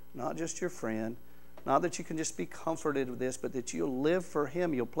Savior, not just your friend, not that you can just be comforted with this, but that you'll live for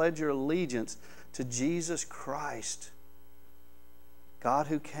him. You'll pledge your allegiance to Jesus Christ. God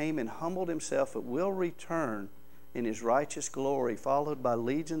who came and humbled himself but will return in his righteous glory, followed by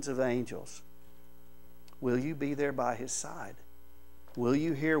legions of angels. Will you be there by his side? Will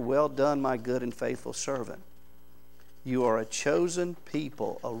you hear, well done, my good and faithful servant? You are a chosen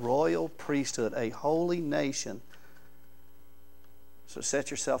people, a royal priesthood, a holy nation. So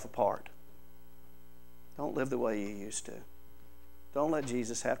set yourself apart. Don't live the way you used to. Don't let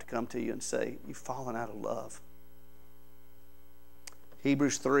Jesus have to come to you and say, you've fallen out of love.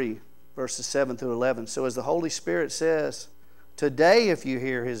 Hebrews 3, verses 7 through 11. So as the Holy Spirit says, today if you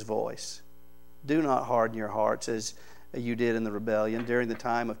hear his voice, do not harden your hearts as you did in the rebellion during the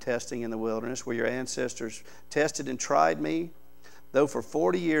time of testing in the wilderness, where your ancestors tested and tried me, though for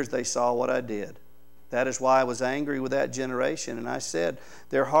 40 years they saw what I did. That is why I was angry with that generation, and I said,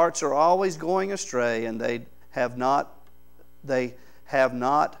 their hearts are always going astray, and they have not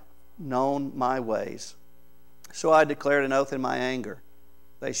known my ways. So I declared an oath in my anger,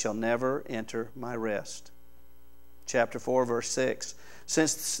 they shall never enter my rest. Chapter 4, verse 6.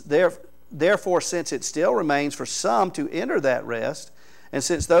 Therefore, since it still remains for some to enter that rest, and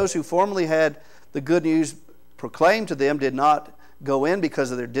since those who formerly had the good news proclaimed to them did not go in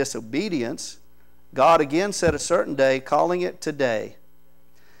because of their disobedience, God again set a certain day, calling it today.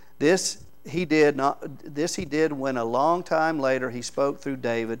 This he did when a long time later he spoke through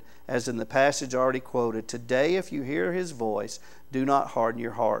David, as in the passage already quoted. Today, if you hear his voice, do not harden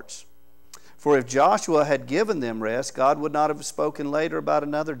your hearts. For if Joshua had given them rest, God would not have spoken later about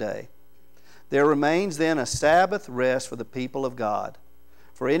another day. There remains then a Sabbath rest for the people of God.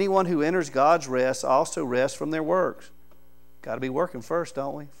 For anyone who enters God's rest also rests from their works. Got to be working first,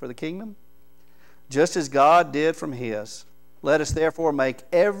 don't we, for the kingdom? Just as God did from his. Let us therefore make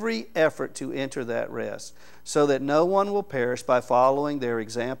every effort to enter that rest, so that no one will perish by following their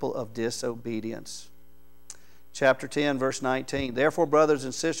example of disobedience. Chapter 10, verse 19. Therefore, brothers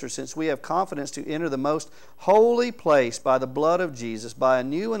and sisters, since we have confidence to enter the most holy place by the blood of Jesus, by a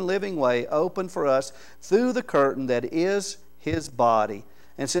new and living way opened for us through the curtain that is his body,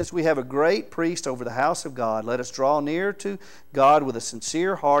 and since we have a great priest over the house of God, let us draw near to God with a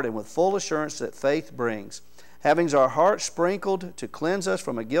sincere heart and with full assurance that faith brings, having our hearts sprinkled to cleanse us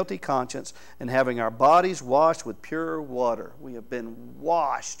from a guilty conscience, and having our bodies washed with pure water. We have been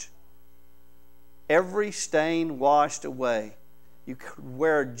washed. Every stain washed away. You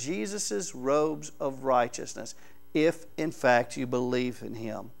wear Jesus' robes of righteousness if, in fact, you believe in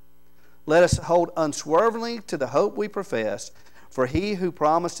him. Let us hold unswervingly to the hope we profess, for he who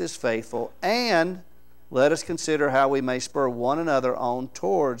promised is faithful, and let us consider how we may spur one another on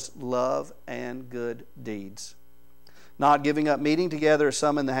towards love and good deeds. Not giving up meeting together as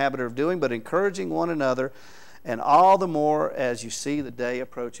some in the habit of doing, but encouraging one another, and all the more as you see the day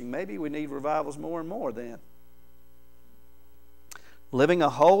approaching. Maybe we need revivals more and more then. Living a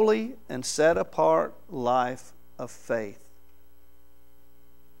holy and set apart life of faith.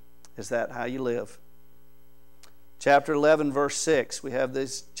 Is that how you live? Chapter 11, verse 6. We have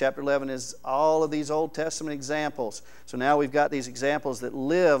this. Chapter 11 is all of these Old Testament examples. So now we've got these examples that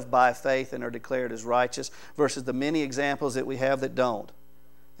live by faith and are declared as righteous versus the many examples that we have that don't.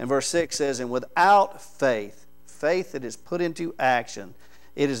 And verse 6 says, and without faith, faith that is put into action,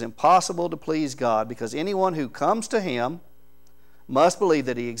 it is impossible to please God, because anyone who comes to Him must believe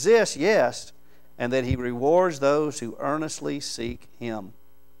that He exists, yes, and that He rewards those who earnestly seek Him.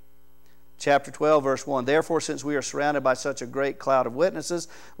 Chapter 12, verse 1, therefore, since we are surrounded by such a great cloud of witnesses,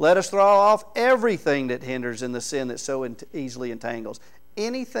 let us throw off everything that hinders and the sin that so easily entangles.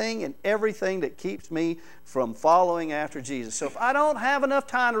 Anything and everything that keeps me from following after Jesus. So if I don't have enough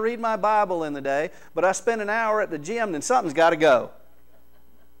time to read my Bible in the day, but I spend an hour at the gym, then something's got to go.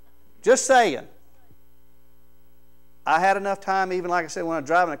 Just saying. I had enough time, even like I said, when I'm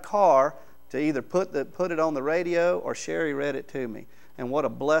driving a car, to either put it on the radio or Sherry read it to me. And what a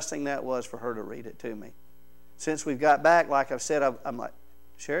blessing that was for her to read it to me. Since we've got back, like I've said, I'm like,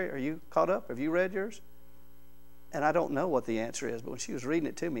 Sherry, are you caught up? Have you read yours? And I don't know what the answer is, but when she was reading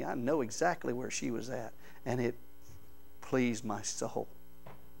it to me, I know exactly where she was at. And it pleased my soul.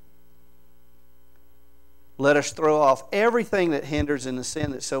 Let us throw off everything that hinders and the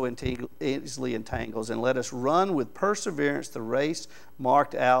sin that so easily entangles, and let us run with perseverance the race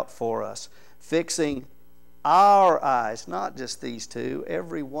marked out for us, fixing our eyes, not just these two,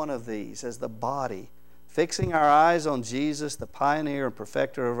 every one of these as the body, fixing our eyes on Jesus, the pioneer and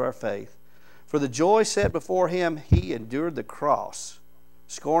perfecter of our faith. For the joy set before Him, He endured the cross,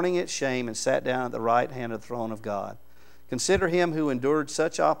 scorning its shame, and sat down at the right hand of the throne of God. Consider Him who endured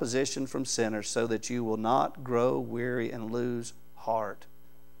such opposition from sinners, so that you will not grow weary and lose heart.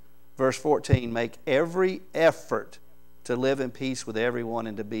 Verse 14, make every effort to live in peace with everyone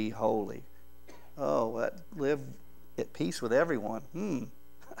and to be holy. Oh, live at peace with everyone.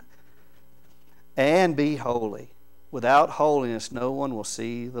 And be holy. Without holiness, no one will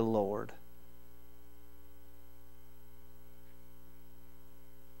see the Lord.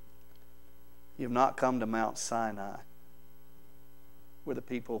 You've not come to Mount Sinai, where the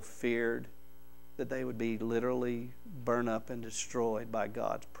people feared that they would be literally burned up and destroyed by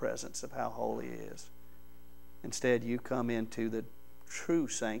God's presence of how holy He is. Instead, you come into the true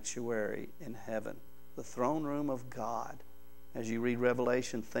sanctuary in heaven, the throne room of God. As you read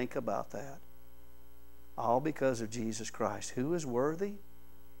Revelation, think about that. All because of Jesus Christ. Who is worthy?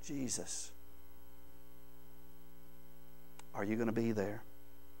 Jesus. Are you going to be there?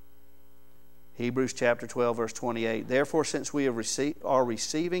 Hebrews chapter 12, verse 28. Therefore, since we are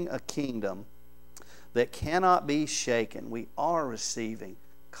receiving a kingdom that cannot be shaken, we are receiving.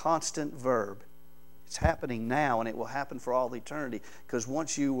 Constant verb. It's happening now, and it will happen for all eternity, because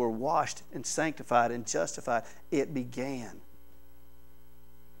once you were washed and sanctified and justified, it began.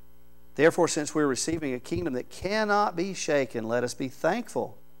 Therefore, since we're receiving a kingdom that cannot be shaken, let us be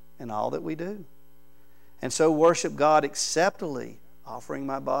thankful in all that we do. And so worship God acceptably, offering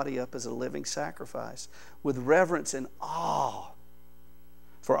my body up as a living sacrifice, with reverence and awe.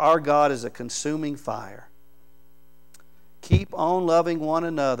 For our God is a consuming fire. Keep on loving one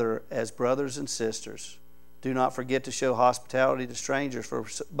another as brothers and sisters. Do not forget to show hospitality to strangers, for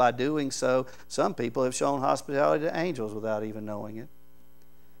by doing so, some people have shown hospitality to angels without even knowing it.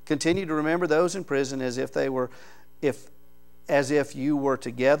 Continue to remember those in prison as if you were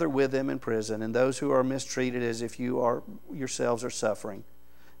together with them in prison, and those who are mistreated as if you yourselves are suffering.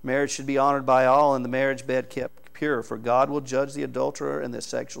 Marriage should be honored by all, and the marriage bed kept pure, for God will judge the adulterer and the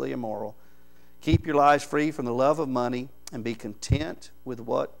sexually immoral. Keep your lives free from the love of money, and be content with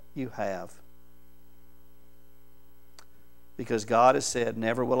what you have. Because God has said,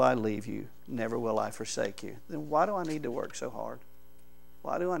 never will I leave you, never will I forsake you. Then why do I need to work so hard?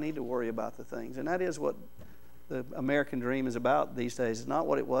 Why do I need to worry about the things? And that is what the American dream is about these days. It's not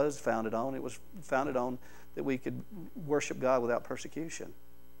what it was founded on. It was founded on that we could worship God without persecution.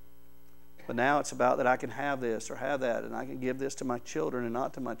 But now it's about that I can have this or have that, and I can give this to my children and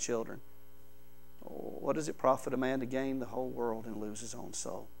not to my children. What does it profit a man to gain the whole world and lose his own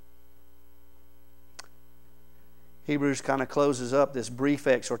soul? Hebrews kind of closes up this brief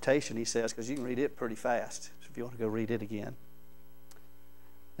exhortation, he says, because you can read it pretty fast if you want to go read it again.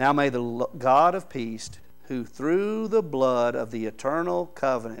 Now may the God of peace, who through the blood of the eternal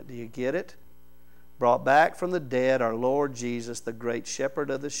covenant, do you get it? Brought back from the dead our Lord Jesus, the great shepherd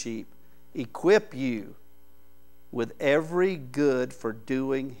of the sheep, equip you with every good for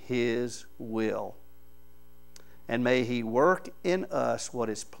doing His will. And may He work in us what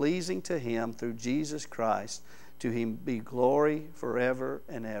is pleasing to Him through Jesus Christ. To Him be glory forever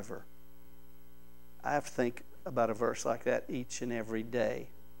and ever. I have to think about a verse like that each and every day,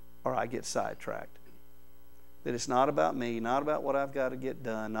 or I get sidetracked. That it's not about me, not about what I've got to get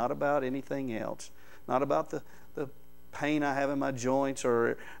done, not about anything else, not about the pain I have in my joints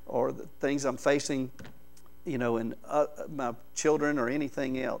or the things I'm facing in my children or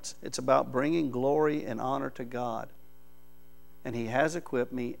anything else. It's about bringing glory and honor to God. And He has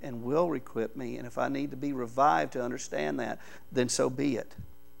equipped me and will equip me. And if I need to be revived to understand that, then so be it.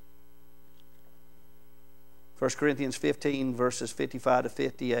 1 Corinthians 15, verses 55 to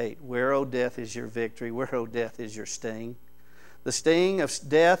 58. Where, O death, is your victory? Where, O death, is your sting? The sting of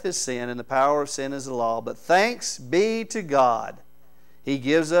death is sin, and the power of sin is the law. But thanks be to God, He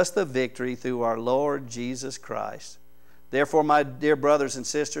gives us the victory through our Lord Jesus Christ. Therefore, my dear brothers and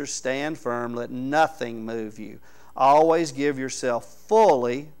sisters, stand firm. Let nothing move you. Always give yourself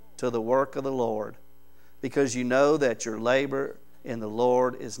fully to the work of the Lord, because you know that your labor in the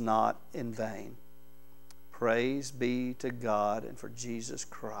Lord is not in vain. Praise be to God and for Jesus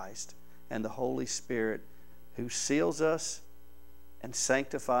Christ and the Holy Spirit, who seals us and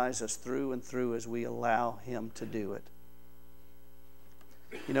sanctifies us through and through as we allow Him to do it.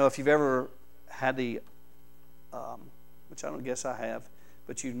 If you've ever had which I don't guess I have,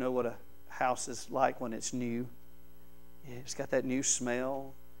 but you know what a house is like when it's new. It's got that new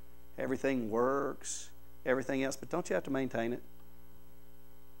smell. Everything works, everything else, but don't you have to maintain it?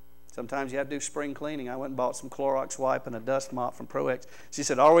 Sometimes you have to do spring cleaning. I went and bought some Clorox wipe and a dust mop from ProX. She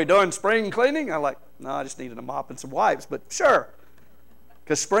said, "Are we doing spring cleaning?" I'm like, "No, I just needed a mop and some wipes," but sure.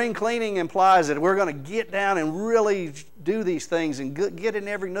 Because spring cleaning implies that we're going to get down and really do these things and get in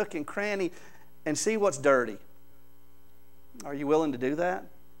every nook and cranny and see what's dirty. Are you willing to do that?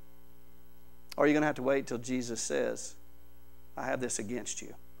 Or are you going to have to wait till Jesus says, "I have this against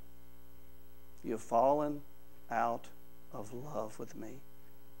you. You have fallen out of love with me.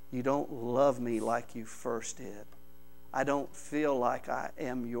 You don't love me like you first did. I don't feel like I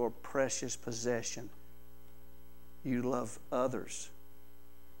am your precious possession. You love others."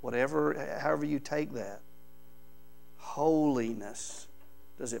 However you take that. Holiness.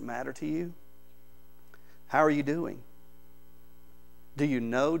 Does it matter to you? How are you doing? Do you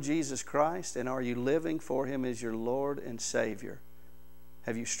know Jesus Christ, and are you living for Him as your Lord and Savior?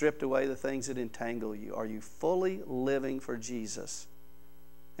 Have you stripped away the things that entangle you? Are you fully living for Jesus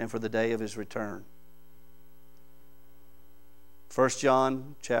and for the day of His return? 1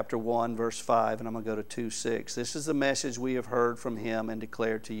 John chapter 1, verse 5, and I'm going to go to 2:6. This is the message we have heard from Him and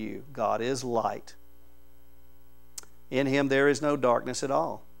declared to you. God is light. In Him there is no darkness at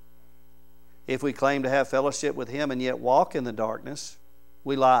all. If we claim to have fellowship with Him and yet walk in the darkness,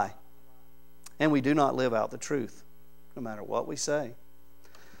 we lie, and we do not live out the truth, no matter what we say.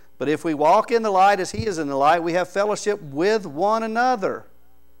 But if we walk in the light as He is in the light, we have fellowship with one another.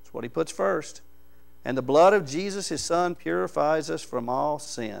 That's what He puts first. And the blood of Jesus, His Son, purifies us from all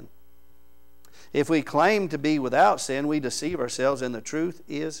sin. If we claim to be without sin, we deceive ourselves, and the truth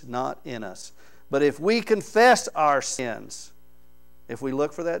is not in us. But if we confess our sins, if we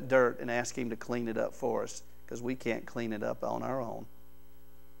look for that dirt and ask Him to clean it up for us, because we can't clean it up on our own,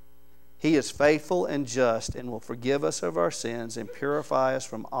 He is faithful and just and will forgive us of our sins and purify us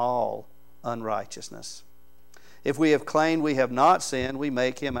from all unrighteousness. If we have claimed we have not sinned, we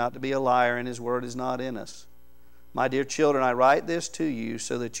make Him out to be a liar, and His word is not in us. My dear children, I write this to you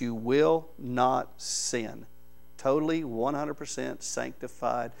so that you will not sin. Totally, 100%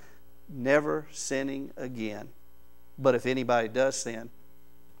 sanctified, never sinning again. But if anybody does sin,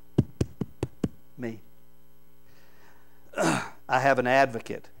 me. I have an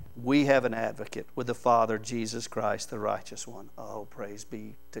advocate. We have an advocate with the Father, Jesus Christ, the righteous one. Oh, praise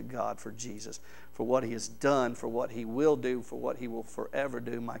be to God for Jesus, for what He has done, for what He will do, for what He will forever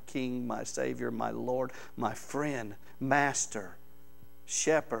do. My King, my Savior, my Lord, my friend, Master,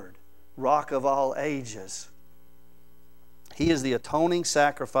 Shepherd, Rock of all ages. He is the atoning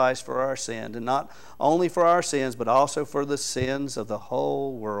sacrifice for our sin, and not only for our sins, but also for the sins of the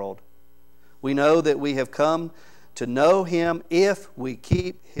whole world. We know that we have come to know Him if we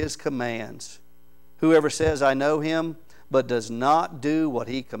keep His commands. Whoever says, "I know Him," but does not do what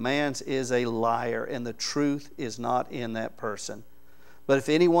He commands is a liar, and the truth is not in that person. But if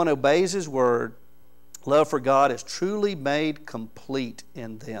anyone obeys His word, love for God is truly made complete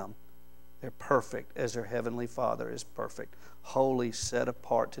in them. They're perfect as their Heavenly Father is perfect, holy, set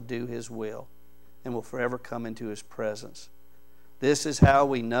apart to do His will, and will forever come into His presence. This is how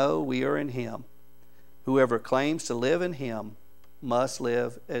we know we are in Him. Whoever claims to live in Him must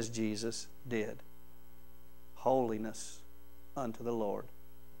live as Jesus did. Holiness unto the Lord.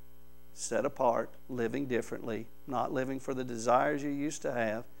 Set apart, living differently, not living for the desires you used to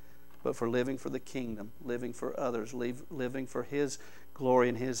have, but for living for the kingdom, living for others, living for His glory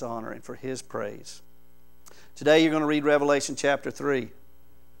and His honor and for His praise. Today you're going to read Revelation chapter 3.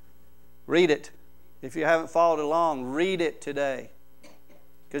 Read it. If you haven't followed along, read it today.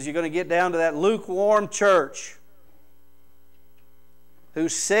 Because you're going to get down to that lukewarm church who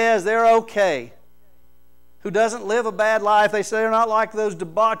says they're okay, who doesn't live a bad life. They say they're not like those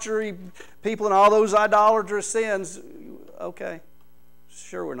debauchery people and all those idolatrous sins. Okay,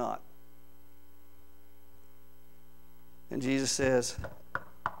 sure we're not. And Jesus says,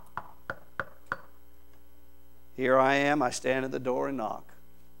 here I am, I stand at the door and knock.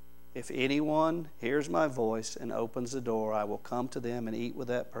 If anyone hears my voice and opens the door, I will come to them and eat with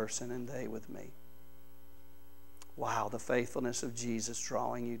that person and they with me. Wow, the faithfulness of Jesus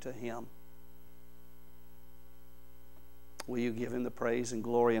drawing you to Him. Will you give Him the praise and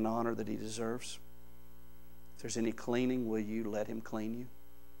glory and honor that He deserves? If there's any cleaning, will you let Him clean you?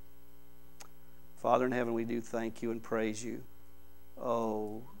 Father in heaven, we do thank you and praise you.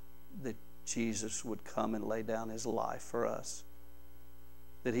 Oh, that Jesus would come and lay down His life for us.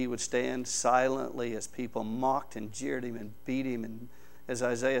 That He would stand silently as people mocked and jeered Him and beat Him, and as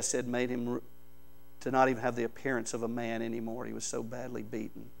Isaiah said, made Him to not even have the appearance of a man anymore. He was so badly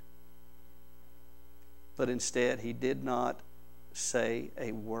beaten. But instead, He did not say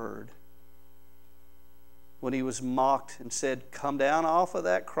a word. When He was mocked and said, come down off of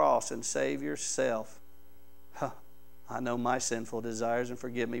that cross and save yourself. I know my sinful desires and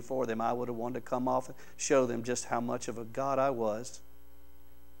forgive me for them. I would have wanted to come off and show them just how much of a God I was.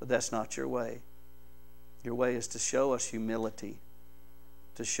 But that's not your way. Your way is to show us humility,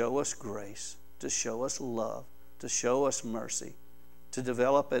 to show us grace, to show us love, to show us mercy, to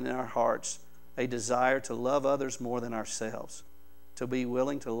develop in our hearts a desire to love others more than ourselves, to be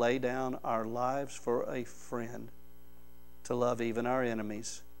willing to lay down our lives for a friend, to love even our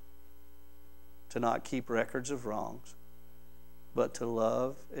enemies, to not keep records of wrongs, but to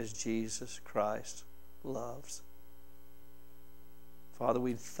love as Jesus Christ loves. Father,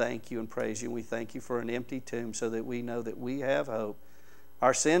 we thank you and praise you, and we thank you for an empty tomb so that we know that we have hope.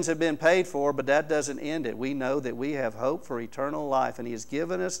 Our sins have been paid for, but that doesn't end it. We know that we have hope for eternal life, and He has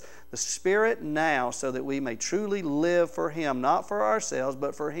given us the Spirit now so that we may truly live for Him, not for ourselves,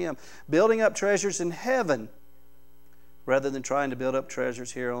 but for Him, building up treasures in heaven rather than trying to build up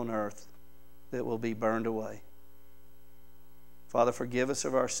treasures here on earth that will be burned away. Father, forgive us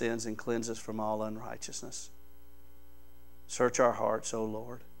of our sins and cleanse us from all unrighteousness. Search our hearts, O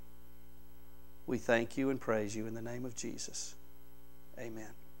Lord. We thank you and praise you in the name of Jesus. Amen.